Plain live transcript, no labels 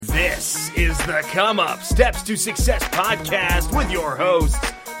This is the Come Up Steps to Success podcast with your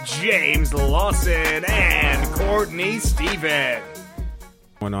hosts, James Lawson and Courtney Stephen.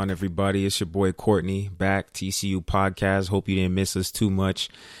 What's going on, everybody? It's your boy Courtney, back, TCU podcast. Hope you didn't miss us too much.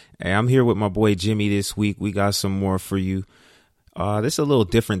 Hey, I'm here with my boy Jimmy this week. We got some more for you. This is a little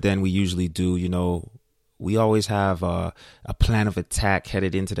different than we usually do. You know, we always have a plan of attack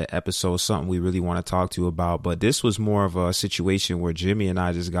headed into the episode, something we really want to talk to you about. But this was more of a situation where Jimmy and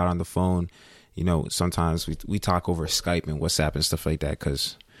I just got on the phone. You know, sometimes we talk over Skype and WhatsApp and stuff like that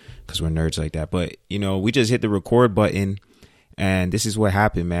because we're nerds like that. But, you know, we just hit the record button and this is what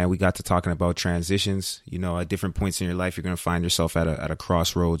happened, man. We got to talking about transitions. You know, at different points in your life, you're going to find yourself at a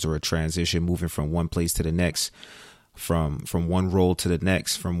crossroads or a transition, moving from one place to the next, from one role to the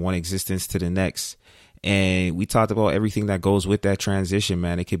next, from one existence to the next. And we talked about everything that goes with that transition,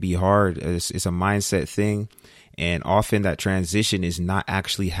 man. It could be hard. It's a mindset thing. And often that transition is not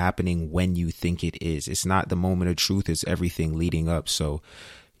actually happening when you think it is. It's not the moment of truth. It's everything leading up. So,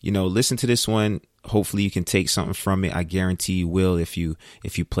 you know, listen to this one. Hopefully you can take something from it. I guarantee you will if you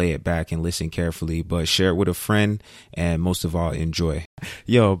play it back and listen carefully. But share it with a friend and most of all, enjoy.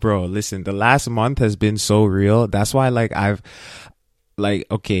 Yo, bro, listen, the last month has been so real. That's why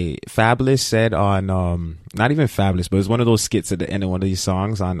okay, Fabulous said on, not even Fabulous, but it was one of those skits at the end of one of these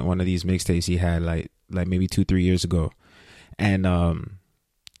songs on one of these mixtapes he had like maybe 2-3 years ago. And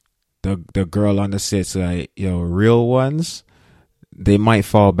the girl on the set's like, yo, real ones, they might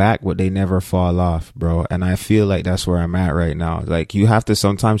fall back, but they never fall off, bro. And I feel like that's where I'm at right now. Like, you have to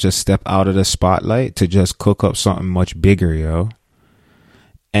sometimes just step out of the spotlight to just cook up something much bigger, yo.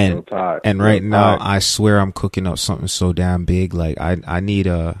 And right now, I swear I'm cooking up something so damn big. Like I need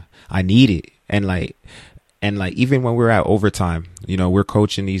it. And like even when we're at overtime, you know, we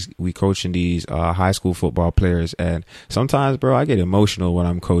coaching these high school football players. And sometimes, bro, I get emotional when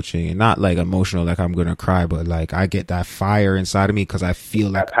I'm coaching, and not like emotional, like I'm going to cry, but like I get that fire inside of me because I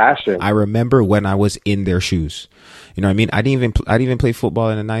feel like that passion. I remember when I was in their shoes. You know what I mean? I didn't even play football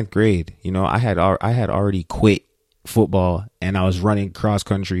in the 9th grade. You know, I had already quit football and I was running cross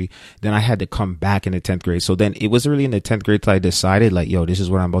country. Then I had to come back in the 10th grade. So then it was really in the 10th grade till I decided, like, yo, this is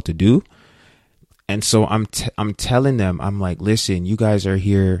what I'm about to do. And so I'm telling them, I'm like, listen, you guys are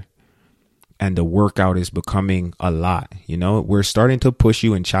here and the workout is becoming a lot. You know, we're starting to push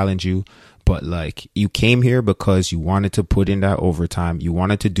you and challenge you, but like, you came here because you wanted to put in that overtime. You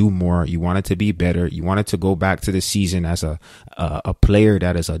wanted to do more. You wanted to be better. You wanted to go back to the season as a player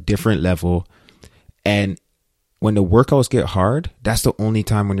that is a different level. And when the workouts get hard, that's the only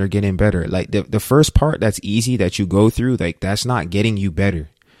time when you're getting better. Like the first part that's easy that you go through, like that's not getting you better.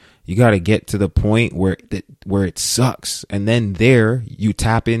 You got to get to the point where it sucks. And then there you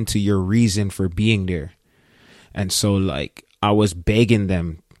tap into your reason for being there. And so like I was begging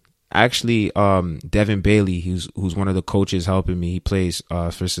them. Actually, Devin Bailey, who's one of the coaches helping me, he plays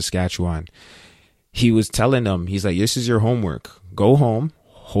for Saskatchewan. He was telling them, he's like, this is your homework. Go home.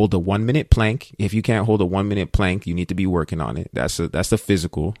 Hold a 1-minute plank. If you can't hold a 1-minute plank, you need to be working on it. That's the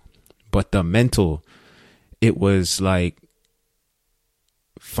physical. But the mental, it was like,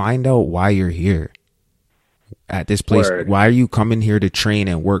 find out why you're here at this place. Word. Why are you coming here to train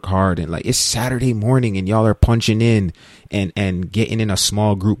and work hard? And like, it's Saturday morning and y'all are punching in and getting in a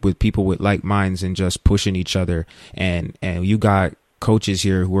small group with people with like minds and just pushing each other. And you got coaches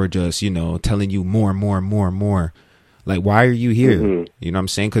here who are just, you know, telling you more. Like, why are you here? Mm-hmm. You know what I'm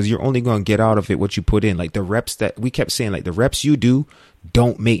saying? Because you're only going to get out of it what you put in. Like the reps that we kept saying, like the reps you do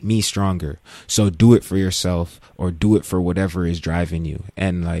don't make me stronger. So do it for yourself or do it for whatever is driving you.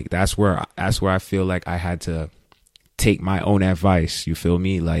 And like, that's where I feel like I had to take my own advice. You feel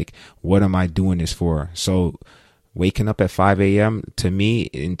me? Like, what am I doing this for? So waking up at 5 a.m. to me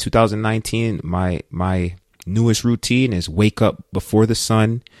in 2019, my newest routine is wake up before the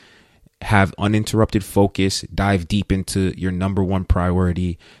sun, have uninterrupted focus, dive deep into your number one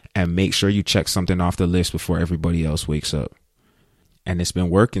priority, and make sure you check something off the list before everybody else wakes up. And it's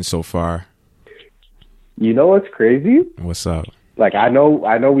been working so far. You know what's crazy? What's up? Like, I know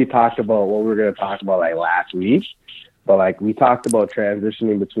we talked about what we were going to talk about like last week, but like we talked about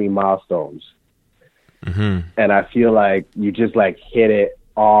transitioning between milestones. Mm-hmm. And I feel like you just like hit it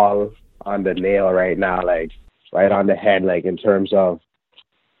all on the nail right now, like right on the head, like in terms of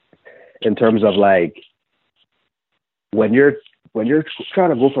like when you're trying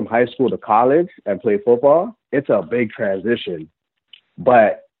to go from high school to college and play football, it's a big transition.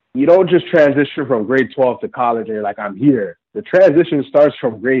 But you don't just transition from grade 12 to college and you're like, I'm here. The transition starts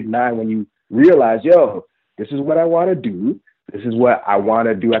from grade 9 when you realize, yo, this is what I want to do. This is what I want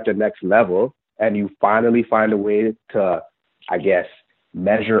to do at the next level. And you finally find a way to, I guess,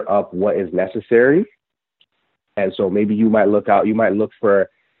 measure up what is necessary. And so maybe you might look for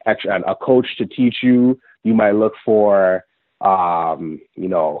a coach to teach you. You might look for, you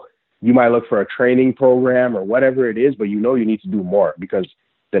might look for a training program or whatever it is, but you need to do more because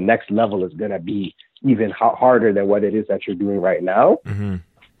the next level is going to be even harder than what it is that you're doing right now. Mm-hmm.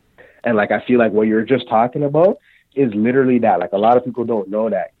 And like, I feel like what you're just talking about is literally that. Like, a lot of people don't know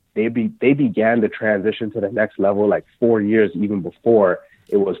that they began the transition to the next level like 4 years even before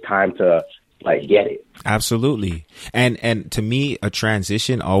it was time to like get it. Absolutely. And to me, a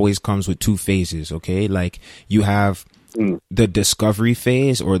transition always comes with two phases. Okay. Like you have the discovery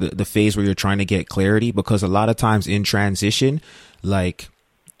phase or the phase where you're trying to get clarity, because a lot of times in transition, like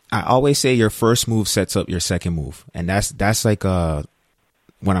I always say your first move sets up your second move. And that's like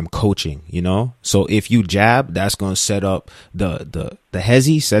when I'm coaching, so if you jab, that's going to set up the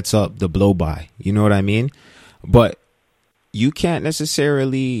hezi sets up the blow by, you know what I mean? But you can't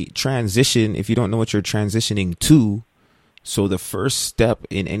necessarily transition if you don't know what you're transitioning to. So the first step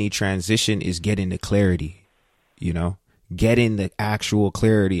in any transition is getting the clarity, getting the actual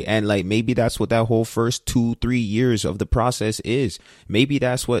clarity. And like, maybe that's what that whole first 2-3 years of the process is. Maybe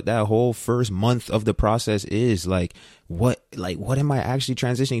that's what that whole first month of the process is. Like, what am I actually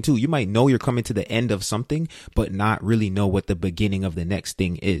transitioning to? You might know you're coming to the end of something, but not really know what the beginning of the next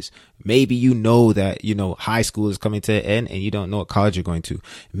thing is. Maybe you know that, high school is coming to an end and you don't know what college you're going to.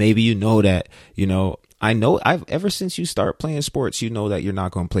 Maybe you know that, ever since you start playing sports, you know that you're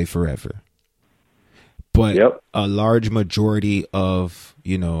not going to play forever. But a large majority of,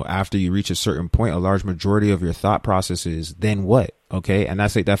 after you reach a certain point, a large majority of your thought process is then what? Okay. And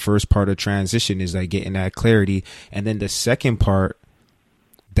that's like that first part of transition is like getting that clarity. And then the second part,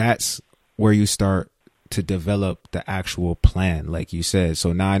 that's where you start to develop the actual plan, like you said.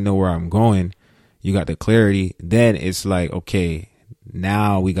 So now I know where I'm going. You got the clarity. Then it's like, okay,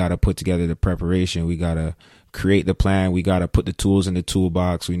 now we got to put together the preparation. We got to create the plan. We got to put the tools in the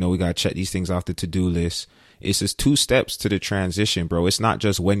toolbox. We know we got to check these things off the to-do list. It's just 2 steps to the transition, bro. It's not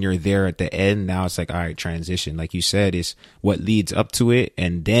just when you're there at the end. Now it's like, all right, transition. Like you said, it's what leads up to it.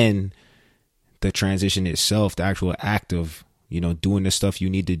 And then the transition itself, the actual act of, doing the stuff you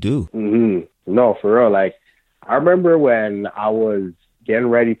need to do. Mm-hmm. No, for real. Like, I remember when I was getting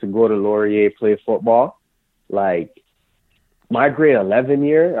ready to go to Laurier, play football, like, my grade 11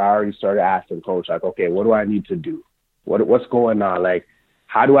 year, I already started asking coach, like, okay, what do I need to do? What's going on? Like,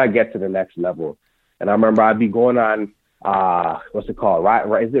 how do I get to the next level? And I remember I'd be going on, what's it called?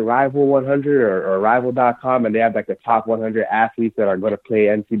 Is it Rival 100 or Rival.com? And they have like the top 100 athletes that are going to play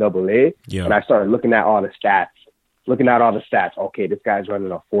NCAA. Yeah. And I started looking at all the stats. Okay, this guy's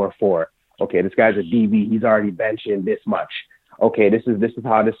running a 4.4. Okay, this guy's a DB. He's already benching this much. Okay, this is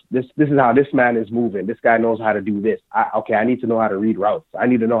how this man is moving. This guy knows how to do this. I need to know how to read routes. I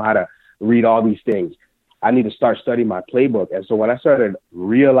need to know how to read all these things. I need to start studying my playbook. And so when I started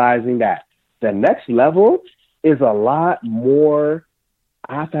realizing that the next level is a lot more,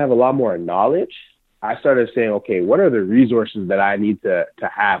 I have to have a lot more knowledge. I started saying, okay, what are the resources that I need to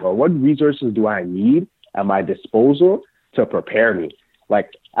have, or what resources do I need at my disposal to prepare me?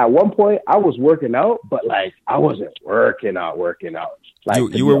 Like, at one point I was working out, but like I wasn't working out. Like,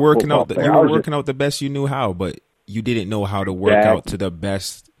 you were working out. You were working out the best you knew how, but you didn't know how to work out to the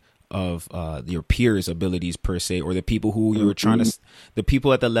best of your peers' abilities per se, or the people who you were trying to, the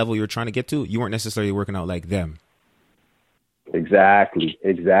people at the level you were trying to get to. You weren't necessarily working out like them. Exactly.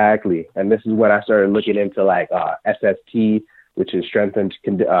 And this is when I started looking into like SST, which is strengthened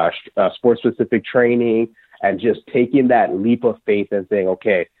sport specific training. And just taking that leap of faith and saying,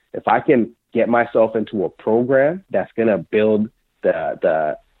 okay, if I can get myself into a program that's going to build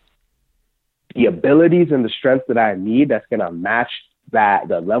the abilities and the strengths that I need, that's going to match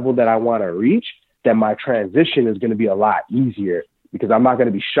the level that I want to reach, then my transition is going to be a lot easier, because I'm not going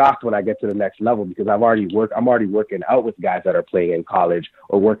to be shocked when I get to the next level, because I'm already working out with guys that are playing in college,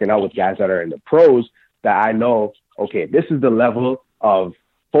 or working out with guys that are in the pros, that I know, okay, this is the level of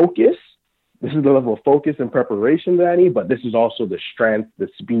focus. This is the level of focus and preparation that I need, but this is also the strength, the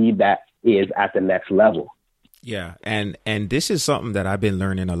speed that is at the next level. Yeah. And this is something that I've been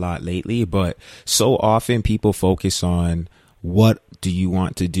learning a lot lately, but so often people focus on, what do you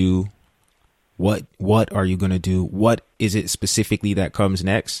want to do? What are you going to do? What is it specifically that comes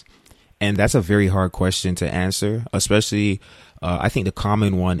next? And that's a very hard question to answer, especially I think the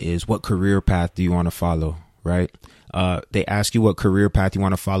common one is, what career path do you want to follow? right? They ask you what career path you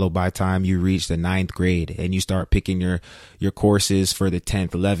want to follow by time you reach the 9th grade, and you start picking your courses for the 10th,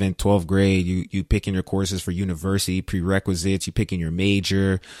 11th, 12th grade. You picking your courses for university prerequisites, you picking your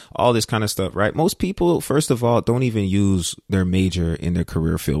major, all this kind of stuff, right? Most people, first of all, don't even use their major in their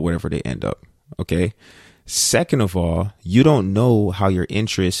career field, whatever they end up. Okay. Second of all, you don't know how your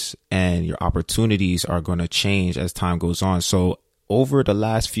interests and your opportunities are going to change as time goes on. So over the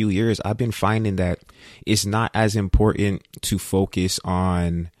last few years, I've been finding that it's not as important to focus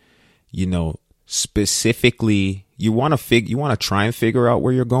on, specifically, you want to try and figure out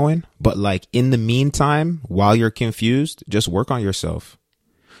where you're going. But like in the meantime, while you're confused, just work on yourself.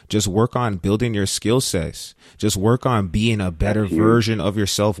 Just work on building your skill sets. Just work on being a better version of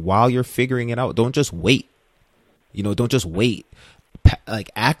yourself while you're figuring it out. Don't just wait. Don't just wait. Like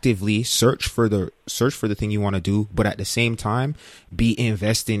actively search for the thing you want to do, but at the same time be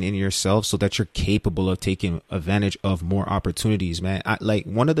investing in yourself so that you're capable of taking advantage of more opportunities, man. Like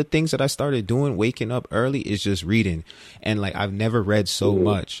one of the things that I started doing waking up early is just reading. And like I've never read so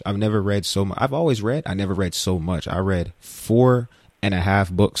much. I've always read. I never read so much. I read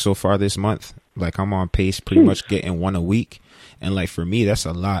 4.5 books so far this month. Like I'm on pace pretty much getting one a week. And like for me, that's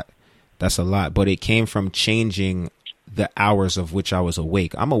a lot. But it came from changing the hours of which I was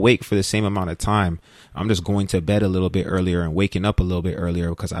awake. I'm awake for the same amount of time. I'm just going to bed a little bit earlier and waking up a little bit earlier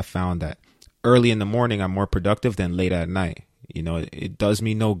because I found that early in the morning I'm more productive than late at night. It does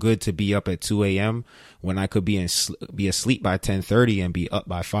me no good to be up at 2 a.m. when I could be asleep by 10:30 and be up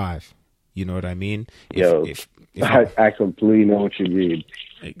by 5. You know what I mean? If I completely know what you mean.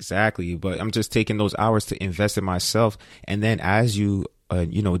 Exactly. But I'm just taking those hours to invest in myself. And then as you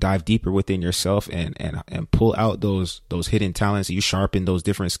dive deeper within yourself and pull out those hidden talents, you sharpen those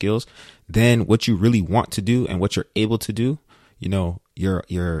different skills, then what you really want to do and what you're able to do,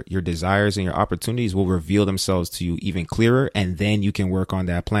 your desires and your opportunities will reveal themselves to you even clearer. And then you can work on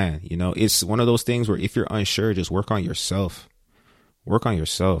that plan. It's one of those things where if you're unsure, just work on yourself. Work on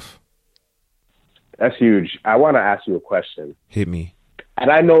yourself. That's huge. I want to ask you a question. Hit me. And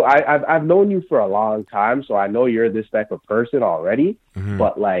I know I've known you for a long time, so I know you're this type of person already. Mm-hmm.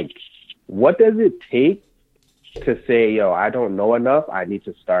 But like, what does it take to say, I don't know enough. I need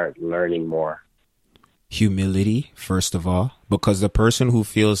to start learning more? Humility, first of all, because the person who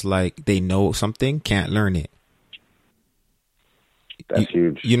feels like they know something can't learn it. That's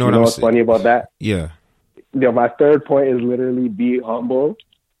huge. You know what's funny about that? Yeah. My third point is literally be humble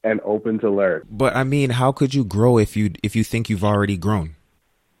and open to learn. But I mean, how could you grow if you think you've already grown?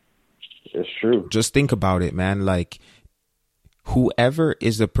 It's true. Just think about it, man. Like, whoever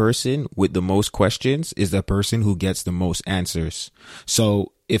is the person with the most questions is the person who gets the most answers.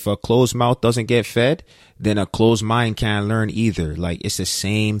 So if a closed mouth doesn't get fed, then a closed mind can't learn either. Like, it's the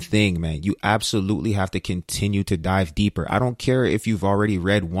same thing, man. You absolutely have to continue to dive deeper. I don't care if you've already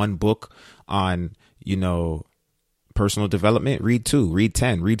read one book on, personal development. Read 2, read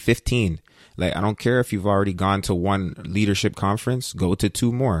 10, read 15. Like, I don't care if you've already gone to one leadership conference, go to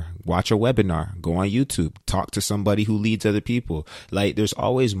 2 more, watch a webinar, go on YouTube, talk to somebody who leads other people. Like, there's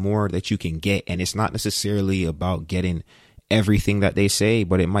always more that you can get. And it's not necessarily about getting everything that they say,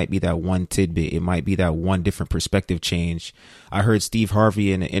 but it might be that one tidbit. It might be that one different perspective change. I heard Steve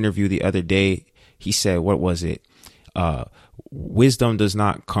Harvey in an interview the other day. He said, what was it? Wisdom does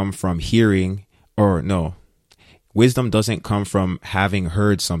not come from hearing, or no. Wisdom doesn't come from having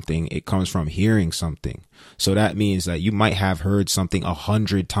heard something. It comes from hearing something. So that means that you might have heard something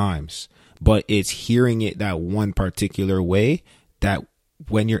 100 times, but it's hearing it that one particular way that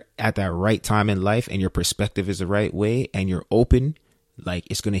when you're at that right time in life and your perspective is the right way and you're open, like,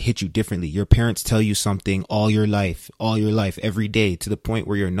 it's going to hit you differently. Your parents tell you something all your life, every day, to the point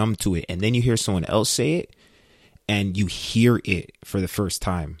where you're numb to it. And then you hear someone else say it and you hear it for the first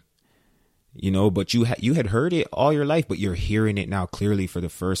time. But you had heard it all your life, but you're hearing it now clearly for the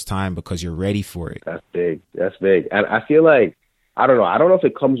first time because you're ready for it. That's big. And I feel like, I don't know if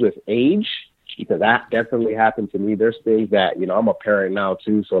it comes with age, because that definitely happened to me. There's things that, I'm a parent now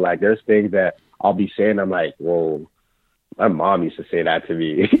too. So like, there's things that I'll be saying, I'm like, whoa, my mom used to say that to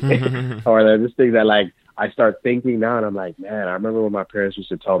me. Or there's things that like, I start thinking now and I'm like, man, I remember when my parents used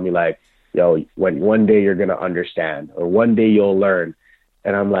to tell me like, when one day you're going to understand, or one day you'll learn.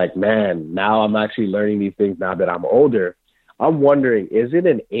 And I'm like, man, now I'm actually learning these things now that I'm older. I'm wondering, is it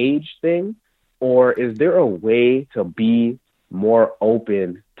an age thing, or is there a way to be more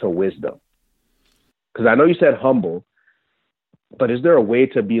open to wisdom? Because I know you said humble, but is there a way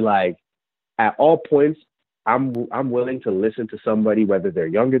to be like, at all points, I'm willing to listen to somebody, whether they're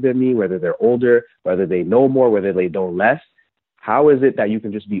younger than me, whether they're older, whether they know more, whether they know less. How is it that you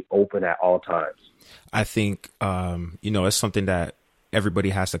can just be open at all times? I think, it's something that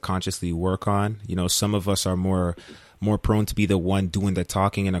everybody has to consciously work on. Some of us are more prone to be the one doing the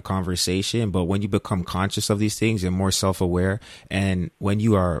talking in a conversation. But when you become conscious of these things, you're more self-aware. And when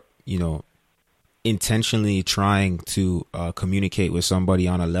you are, intentionally trying to communicate with somebody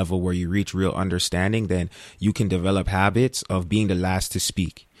on a level where you reach real understanding, then you can develop habits of being the last to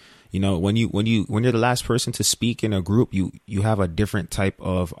speak. When you're the last person to speak in a group, you have a different type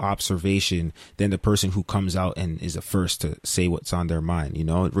of observation than the person who comes out and is the first to say what's on their mind.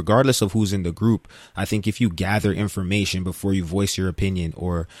 Regardless of who's in the group, I think if you gather information before you voice your opinion,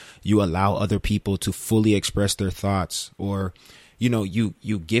 or you allow other people to fully express their thoughts, or you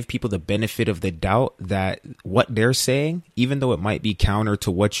give people the benefit of the doubt that what they're saying, even though it might be counter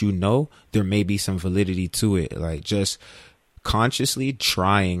to what there may be some validity to it. Like, just consciously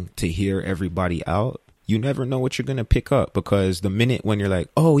trying to hear everybody out, you never know what you're going to pick up, because the minute when you're like,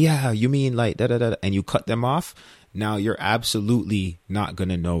 oh yeah, you mean like da da da, and you cut them off, now you're absolutely not going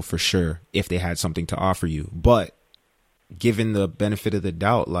to know for sure if they had something to offer you. But given the benefit of the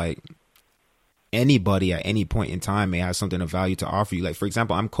doubt, like, anybody at any point in time may have something of value to offer you. Like, for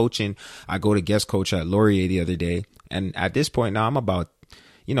example, I go to guest coach at Laurier the other day, and at this point now I'm about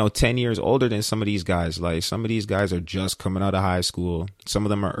 10 years older than some of these guys. Like, some of these guys are just coming out of high school. Some of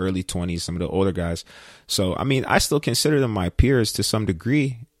them are early 20s, some of the older guys. So, I mean, I still consider them my peers to some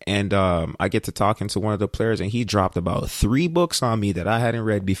degree. And I get to talking to one of the players, and he dropped about 3 books on me that I hadn't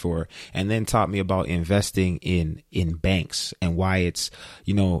read before, and then taught me about investing in banks and why it's,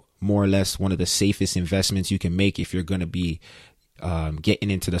 more or less one of the safest investments you can make if you're going to be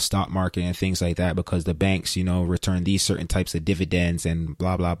getting into the stock market and things like that, because the banks, return these certain types of dividends and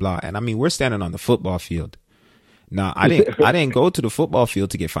blah, blah, blah. And I mean, we're standing on the football field. Now, I didn't go to the football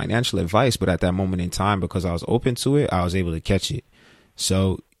field to get financial advice, but at that moment in time, because I was open to it, I was able to catch it.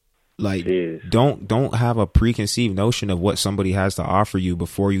 So, like, don't have a preconceived notion of what somebody has to offer you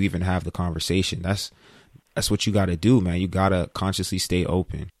before you even have the conversation. That's what you got to do, man. You got to consciously stay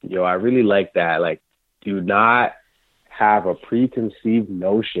open. Yo, I really like that. Like, do not have a preconceived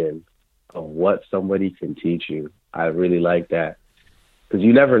notion of what somebody can teach you. I really like that, because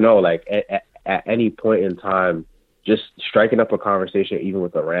you never know, like, at any point in time, just striking up a conversation, even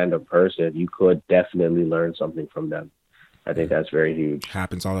with a random person, you could definitely learn something from them. I think that's very huge.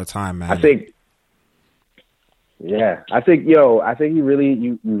 Happens all the time, man. I think you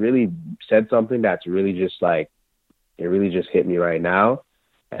really said something that's really just like, it really just hit me right now.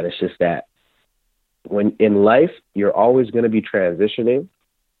 And it's just that when in life, you're always going to be transitioning.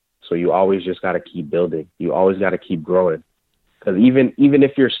 So you always just got to keep building. You always got to keep growing. Because even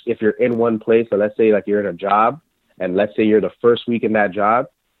if you're in one place, so let's say like you're in a job, and let's say you're the first week in that job,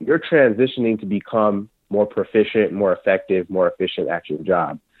 you're transitioning to become more proficient, more effective, more efficient at your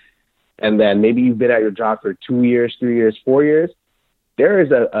job. And then maybe you've been at your job for 2 years, 3 years, 4 years. There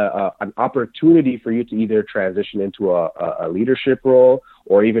is an opportunity for you to either transition into a leadership role,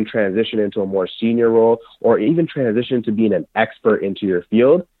 or even transition into a more senior role, or even transition to being an expert into your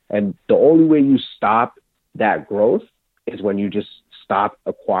field. And the only way you stop that growth is when you just stop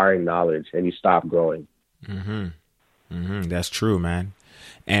acquiring knowledge and you stop growing. That's true, man.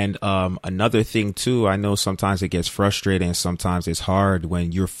 And another thing too, I know sometimes it gets frustrating, and sometimes it's hard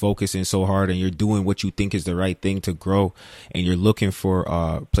when you're focusing so hard and you're doing what you think is the right thing to grow, and you're looking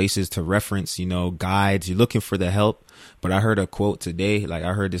for places to reference, guides, you're looking for the help. But I heard a quote today, like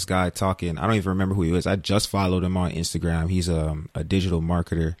I heard this guy talking, I don't even remember who he was. I just followed him on Instagram. He's a digital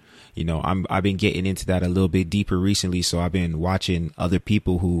marketer. I've been getting into that a little bit deeper recently. So I've been watching other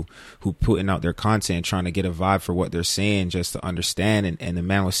people who putting out their content, trying to get a vibe for what they're saying, just to understand. And the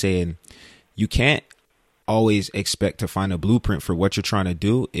man was saying, you can't always expect to find a blueprint for what you're trying to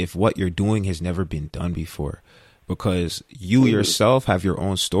do if what you're doing has never been done before, because you yourself have your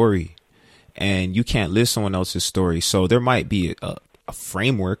own story and you can't live someone else's story. So there might be a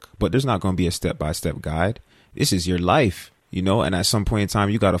framework, but there's not going to be a step-by-step guide. This is your life. And at some point in time,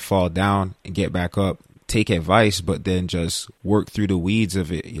 you got to fall down and get back up, take advice, but then just work through the weeds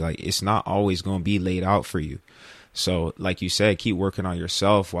of it. Like, it's not always going to be laid out for you. So like you said, keep working on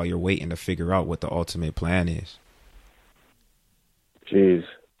yourself while you're waiting to figure out what the ultimate plan is. Jeez.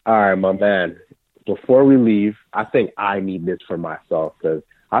 All right, my man. Before we leave, I think I need this for myself, because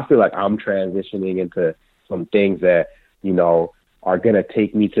I feel like I'm transitioning into some things that, are going to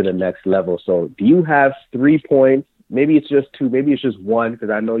take me to the next level. So do you have 3 points? Maybe it's just 2, maybe it's just 1, because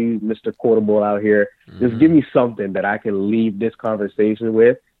I know you, Mr. Quotable out here. Just give me something that I can leave this conversation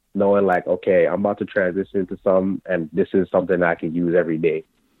with, knowing like, okay, I'm about to transition into something, and this is something I can use every day.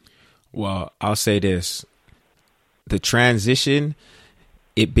 Well, I'll say this. the transition,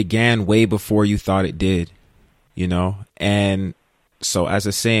 it began way before you thought it did, you know? And so as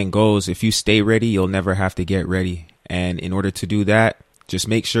the saying goes, if you stay ready, you'll never have to get ready. And in order to do that, just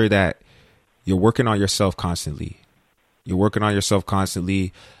make sure that you're working on yourself constantly. You're working on yourself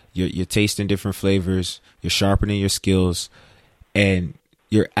constantly. You're tasting different flavors. You're sharpening your skills, and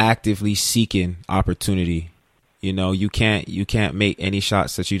you're actively seeking opportunity. You know, you can't make any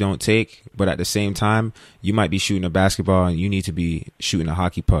shots that you don't take, but at the same time, you might be shooting a basketball and you need to be shooting a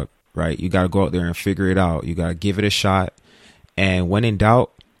hockey puck, right? You got to go out there and figure it out. You got to give it a shot. And when in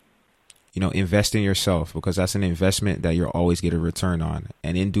doubt, you know, invest in yourself, because that's an investment that you'll always get a return on.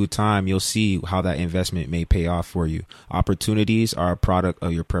 And in due time, you'll see how that investment may pay off for you. Opportunities are a product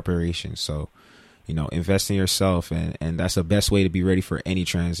of your preparation. So, you know, invest in yourself, and that's the best way to be ready for any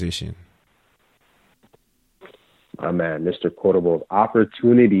transition. My man, Mr. Quotable,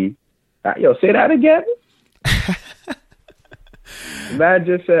 opportunity. Yo, say that again. Man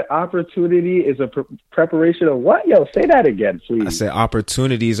just said opportunity is a preparation of what? Yo, say that again, please. I said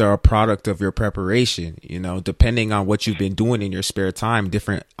opportunities are a product of your preparation. You know, depending on what you've been doing in your spare time,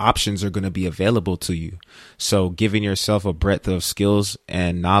 different options are going to be available to you. So giving yourself a breadth of skills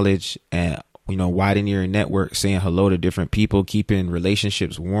and knowledge, and, you know, widening your network, saying hello to different people, keeping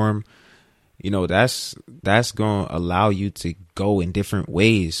relationships warm, you know, that's going to allow you to go in different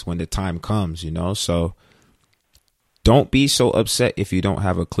ways when the time comes, you know. So don't be so upset if you don't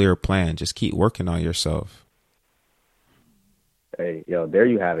have a clear plan. Just keep working on yourself. Hey, yo, there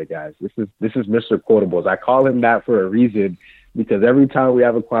you have it, guys. This is Mr. Quotables. I call him that for a reason, because every time we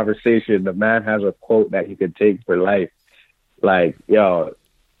have a conversation, the man has a quote that he could take for life. Like, yo,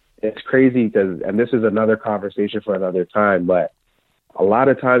 it's crazy because, and this is another conversation for another time, but a lot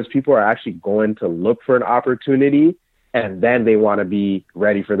of times people are actually going to look for an opportunity and then they want to be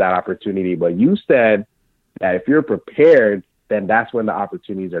ready for that opportunity. But you said that if you're prepared, then that's when the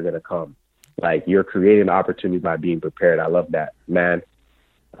opportunities are going to come. Like, you're creating opportunities by being prepared. I love that, man.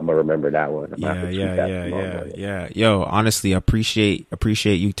 I'm gonna remember that one. Yeah. Yo, honestly, appreciate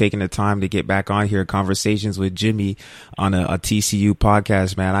you taking the time to get back on here. Conversations with Jimmy on a TCU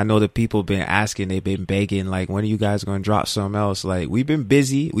podcast, man. I know that people been asking, they've been begging, like, when are you guys gonna drop something else? Like, we've been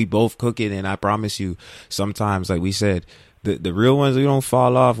busy, we both cooking, and I promise you, sometimes, like we said, the real ones, we don't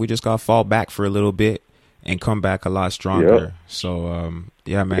fall off. We just gotta fall back for a little bit and come back a lot stronger. Yep. So,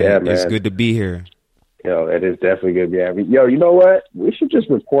 yeah, man, it's good to be here. Yo, it is definitely good. Yeah. Yo, you know what? We should just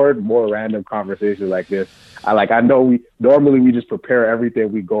record more random conversations like this. I know we normally just prepare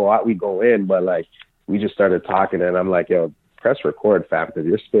everything. We go out, we go in, but like, we just started talking and I'm like, yo, press record, fam, because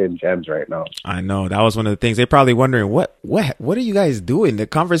you're spitting gems right now. I know. That was one of the things. They're probably wondering, what are you guys doing? The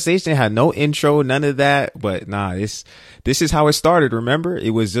conversation had no intro, none of that. But nah, this is how it started. Remember?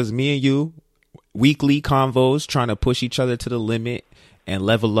 It was just me and you, weekly convos, trying to push each other to the limit and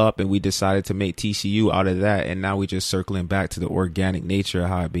level up, and we decided to make TCU out of that, and now we're just circling back to the organic nature of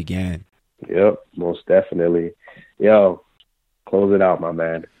how it began. Yep, most definitely. Yo, close it out, my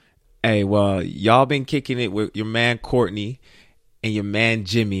man. Hey, well, y'all been kicking it with your man Courtney and your man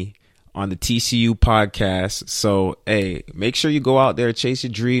Jimmy on the TCU podcast. So, hey, make sure you go out there, chase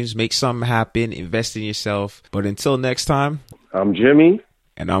your dreams, make something happen, invest in yourself. But until next time, I'm Jimmy.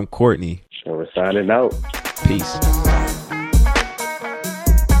 And I'm Courtney. And we're signing out. Peace.